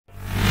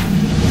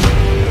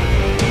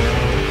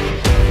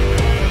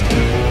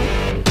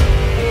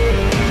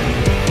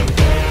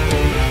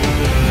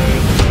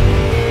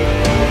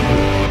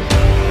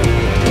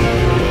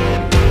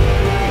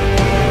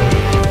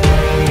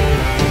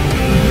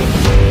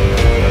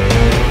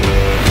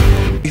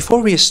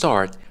Before we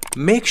start,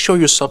 make sure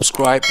you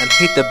subscribe and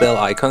hit the bell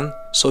icon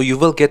so you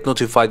will get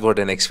notified for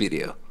the next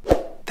video.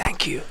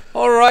 Thank you.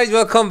 Alright,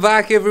 welcome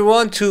back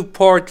everyone to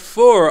part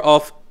 4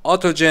 of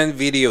AutoGen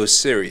video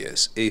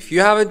series. If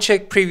you haven't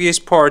checked previous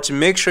parts,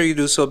 make sure you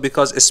do so,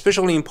 because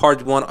especially in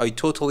part 1 I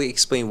totally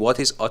explain what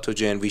is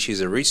AutoGen, which is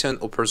a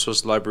recent open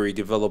source library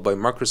developed by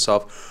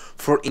Microsoft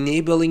for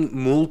enabling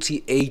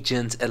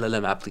multi-agent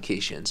LLM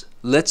applications.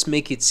 Let's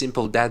make it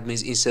simple. That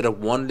means instead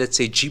of one, let's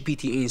say,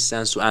 GPT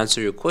instance to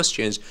answer your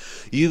questions,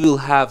 you will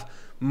have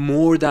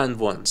more than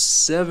one,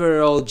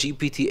 several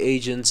GPT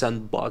agents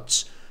and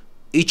bots,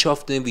 each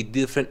of them with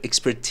different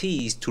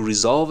expertise to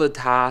resolve a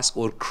task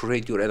or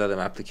create your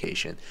LLM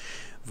application.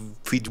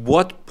 With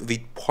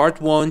part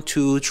 1,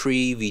 2,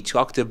 3, we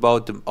talked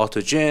about the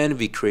AutoGen,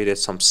 we created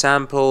some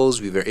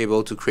samples, we were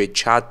able to create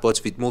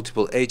chatbots with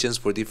multiple agents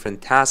for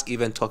different tasks,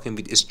 even talking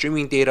with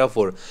streaming data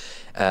for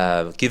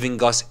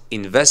giving us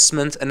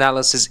investment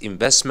analysis,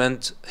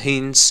 investment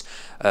hints,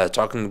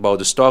 talking about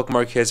the stock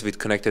markets with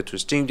connected to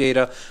stream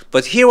data.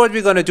 But here what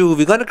we're going to do,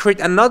 we're going to create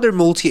another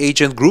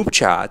multi-agent group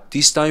chat,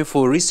 this time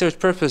for research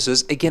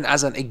purposes, again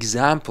as an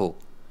example.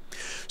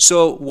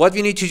 So what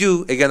we need to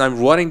do, again, I'm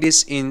running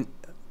this in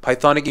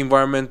Pythonic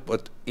environment,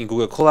 but in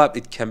Google Colab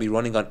it can be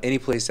running on any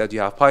place that you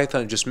have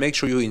Python. Just make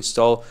sure you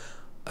install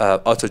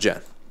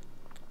AutoGen.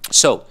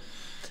 So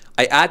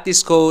I add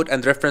this code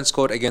and reference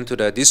code again to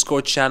the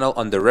Discord channel.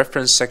 On the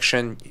reference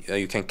section,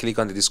 you can click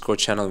on the Discord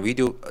channel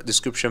video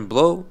description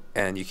below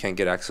and you can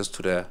get access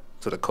to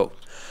the code.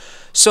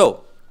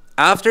 So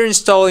after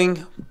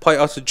installing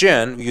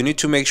AutoGen, you need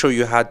to make sure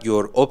you had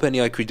your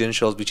OpenAI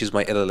credentials, which is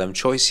my LLM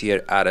choice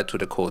here, added to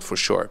the code for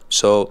sure.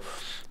 So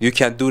you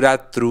can do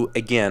that through,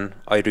 again,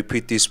 I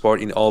repeat this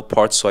part in all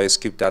parts, so I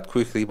skip that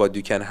quickly, but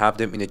you can have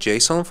them in a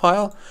JSON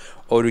file,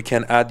 or you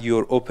can add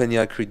your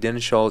OpenAI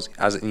credentials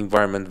as an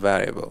environment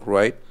variable,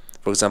 right?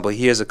 For example,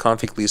 here's a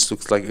config list,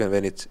 looks like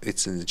when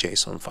it's in the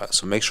JSON file.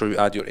 So make sure you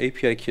add your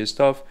API key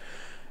stuff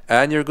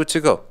and you're good to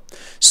go.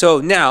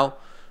 So now,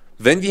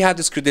 when we have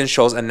these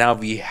credentials and now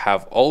we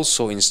have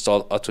also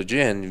installed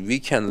AutoGen, we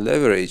can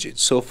leverage it.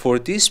 So for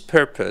this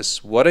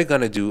purpose, what I'm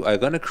gonna do,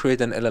 I'm gonna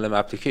create an LLM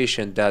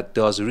application that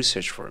does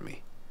research for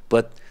me,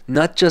 but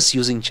not just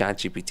using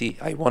ChatGPT.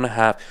 I wanna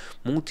have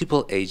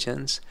multiple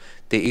agents.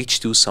 They each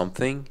do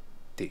something.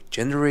 They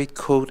generate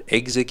code,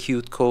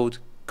 execute code,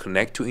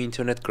 connect to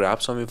internet,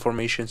 grab some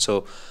information.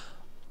 So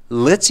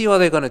let's see what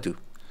they're gonna do.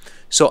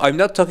 So I'm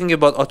not talking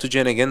about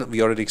AutoGen again.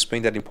 We already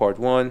explained that in part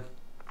 1.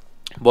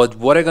 But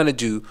what I'm going to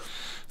do,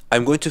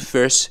 I'm going to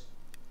first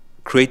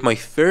create my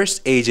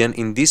first agent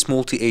in this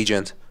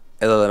multi-agent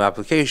LLM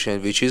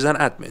application, which is an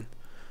admin.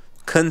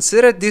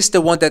 Consider this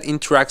the one that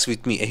interacts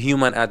with me, a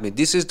human admin.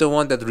 This is the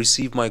one that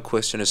receives my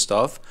question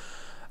stuff,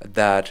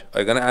 that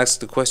I'm going to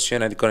ask the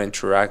question and going to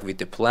interact with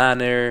the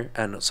planner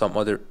and some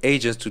other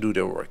agents to do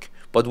their work.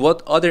 But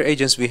what other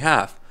agents we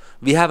have?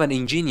 We have an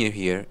engineer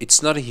here.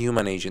 It's not a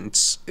human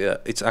agent.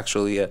 It's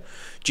actually a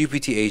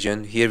GPT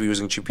agent. Here we're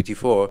using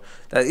GPT-4.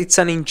 That it's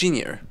an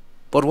engineer.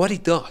 But what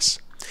it does,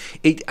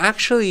 it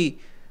actually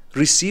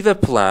receive a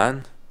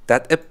plan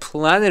that a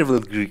planner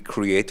will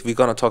create. We're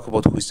gonna talk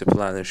about who is the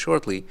planner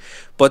shortly.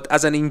 But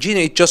as an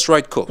engineer, it just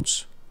write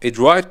codes. It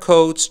write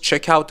codes,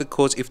 check out the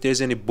codes. If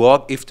there's any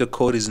bug, if the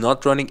code is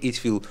not running,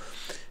 it will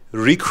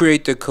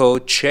recreate the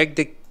code, check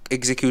the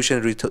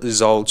execution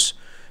results,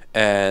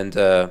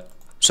 and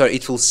sorry,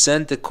 it will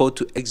send the code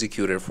to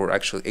executor for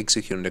actually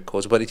executing the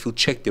codes, but it will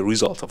check the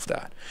result of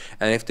that.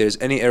 And if there's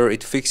any error,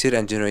 it fix it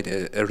and generate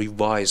a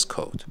revised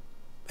code.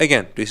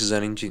 Again, this is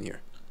an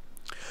engineer.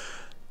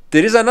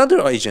 There is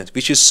another agent,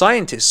 which is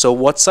scientist. So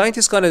what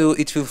scientist gonna do,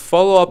 it will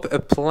follow up a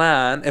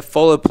plan,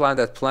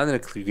 that planner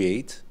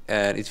create,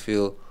 and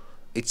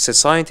it's a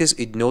scientist,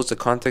 it knows the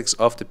context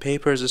of the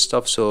papers and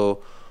stuff,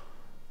 so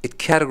it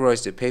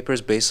categorizes the papers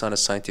based on a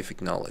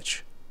scientific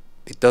knowledge.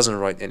 It doesn't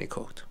write any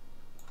code.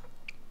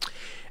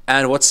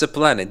 And what's the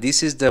plan?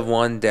 This is the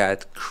one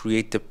that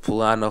create the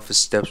plan of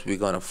steps we're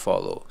gonna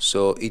follow.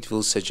 So it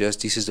will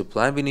suggest this is the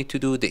plan we need to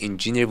do. The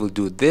engineer will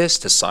do this,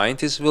 the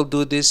scientist will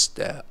do this,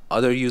 the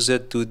other user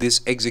do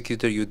this,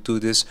 executor you do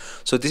this.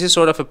 So this is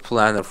sort of a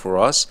planner for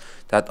us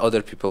that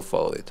other people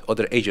follow it,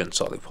 other agents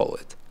follow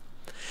it.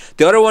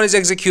 The other one is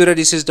executor.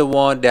 This is the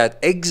one that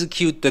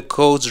execute the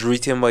codes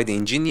written by the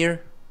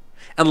engineer.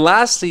 And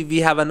lastly,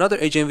 we have another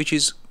agent, which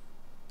is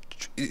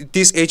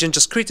this agent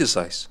just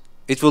criticize.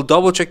 It will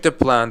double check the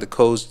plan, the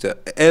codes,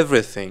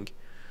 everything,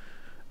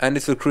 and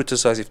it will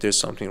criticize if there's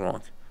something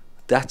wrong.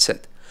 That's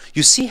it.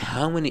 You see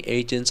how many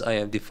agents I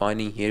am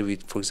defining here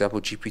with, for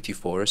example,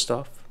 GPT-4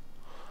 stuff?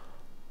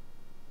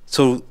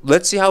 So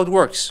let's see how it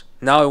works.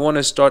 Now I want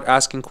to start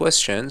asking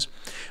questions.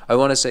 I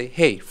want to say,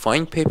 hey,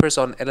 find papers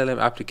on LLM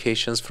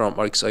applications from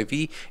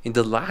RxIV in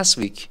the last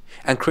week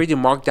and create a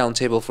markdown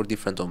table for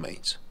different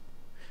domains.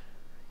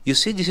 You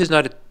see, this is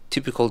not a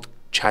typical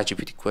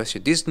ChatGPT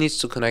question. This needs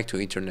to connect to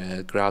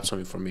internet, grab some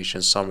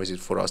information, summarize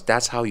it for us.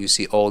 That's how you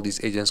see all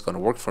these agents gonna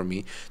work for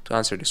me to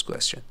answer this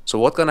question. So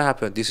what's gonna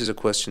happen? This is a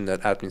question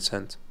that admin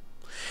sent.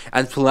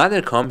 And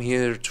planner come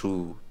here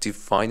to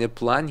define a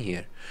plan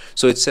here.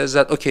 So it says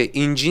that, okay,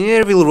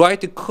 engineer will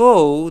write a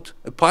code,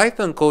 a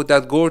Python code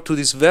that go to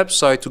this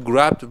website to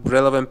grab the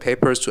relevant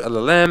papers to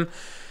LLM,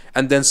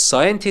 and then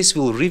scientists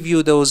will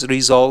review those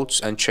results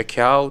and check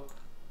out.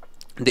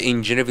 The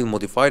engineer will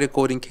modify the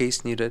code in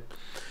case needed.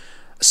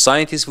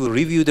 Scientists will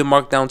review the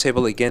markdown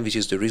table again, which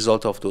is the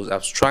result of those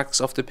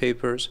abstracts of the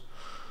papers.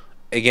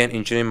 Again,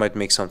 engineer might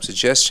make some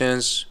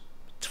suggestions.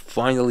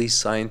 Finally,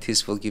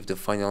 scientists will give the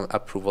final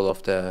approval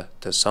of the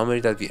summary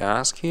that we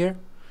ask here.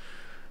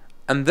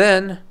 And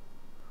then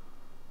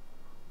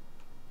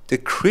the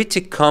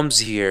critic comes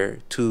here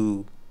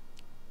to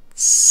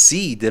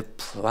see the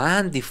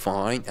plan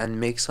defined and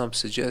make some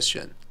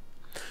suggestion.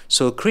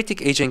 So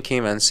critic agent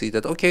came and see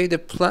that, okay, the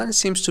plan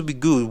seems to be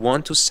good,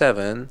 1 to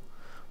 7,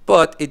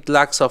 but it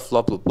lacks of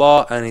blah blah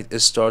blah, and it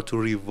start to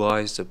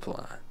revise the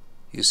plan.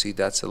 You see,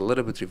 that's a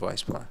little bit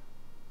revised plan.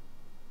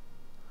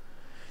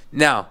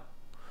 Now,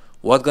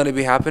 what's gonna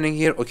be happening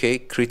here? Okay,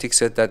 critic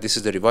said that this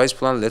is the revised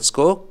plan, let's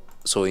go.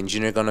 So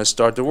engineer gonna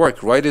start the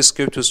work, write a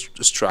script to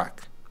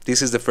extract.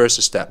 This is the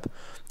first step.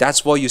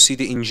 That's why you see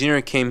the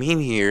engineer came in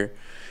here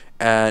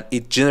and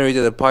it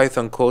generated a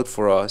Python code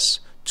for us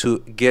to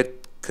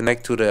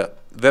connect to the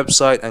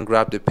website and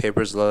grab the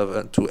papers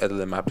relevant to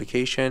LLM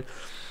application.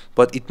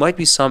 But it might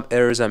be some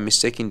errors and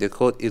mistake in the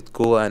code. It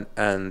go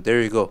and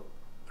there you go,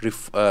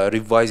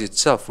 revise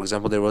itself. For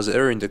example, there was an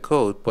error in the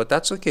code, but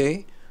that's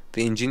okay.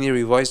 The engineer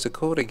revised the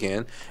code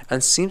again,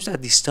 and seems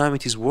that this time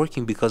it is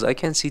working because I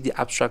can see the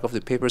abstract of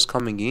the papers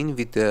coming in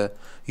with the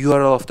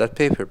URL of that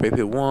paper,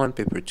 paper 1,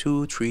 paper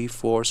 2, 3,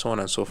 4, so on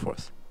and so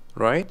forth,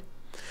 right?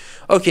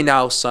 Okay,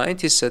 now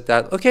scientists said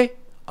that, okay,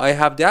 I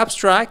have the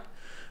abstract,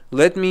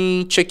 let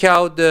me check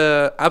out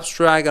the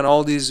abstract and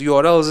all these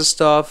URLs and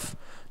stuff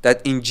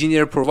that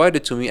engineer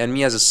provided to me, and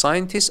me as a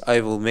scientist,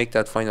 I will make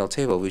that final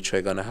table, which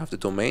I'm gonna have the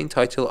domain,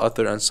 title,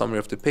 author, and summary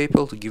of the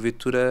paper to give it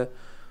to the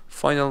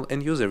final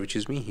end user, which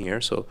is me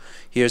here. So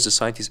here's the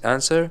scientist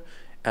answer,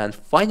 and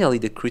finally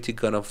the critic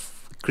gonna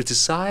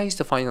criticize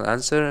the final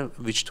answer,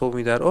 which told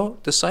me that, oh,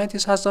 the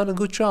scientist has done a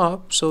good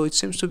job, so it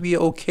seems to be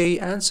an okay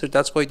answer,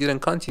 that's why it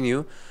didn't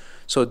continue.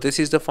 So this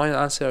is the final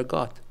answer I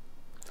got.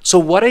 So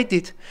what I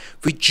did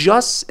with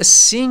just a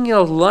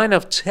single line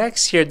of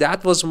text here,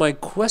 that was my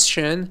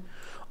question,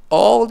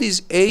 all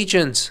these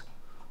agents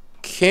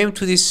came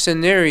to this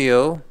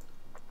scenario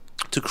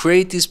to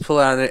create this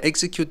planner,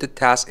 execute the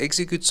task,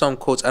 execute some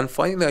codes, and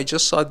finally I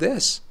just saw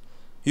this.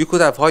 You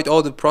could have hide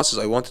all the process.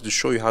 I wanted to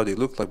show you how they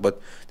look like,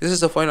 but this is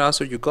the final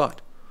answer you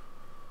got.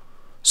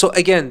 So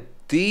again,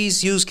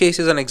 these use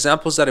cases and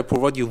examples that I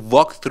provide you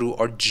walkthrough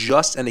are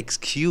just an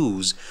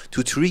excuse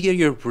to trigger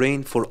your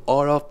brain for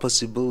all of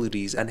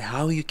possibilities and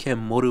how you can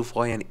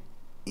modify and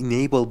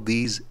enable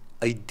these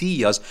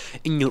ideas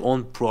in your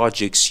own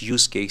projects,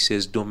 use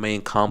cases,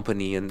 domain,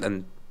 company,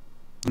 and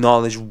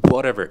knowledge,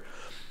 whatever.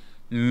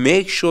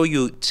 Make sure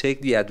you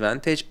take the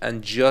advantage,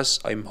 and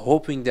just I'm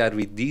hoping that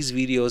with these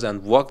videos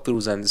and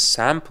walkthroughs and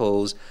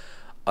samples,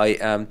 I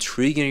am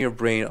triggering your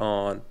brain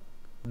on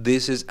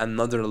this is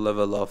another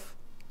level of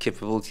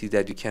capability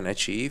that you can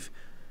achieve,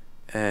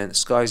 and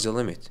sky's the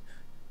limit.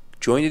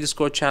 Join the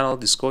Discord channel,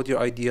 Discord your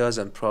ideas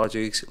and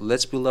projects.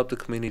 Let's build up the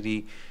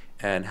community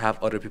and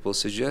have other people's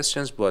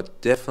suggestions,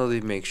 but definitely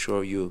make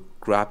sure you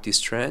grab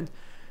this trend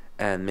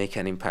and make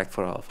an impact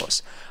for all of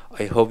us.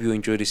 I hope you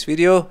enjoyed this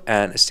video,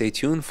 and stay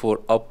tuned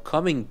for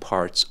upcoming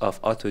parts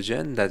of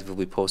AutoGen that will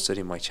be posted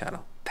in my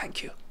channel.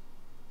 Thank you.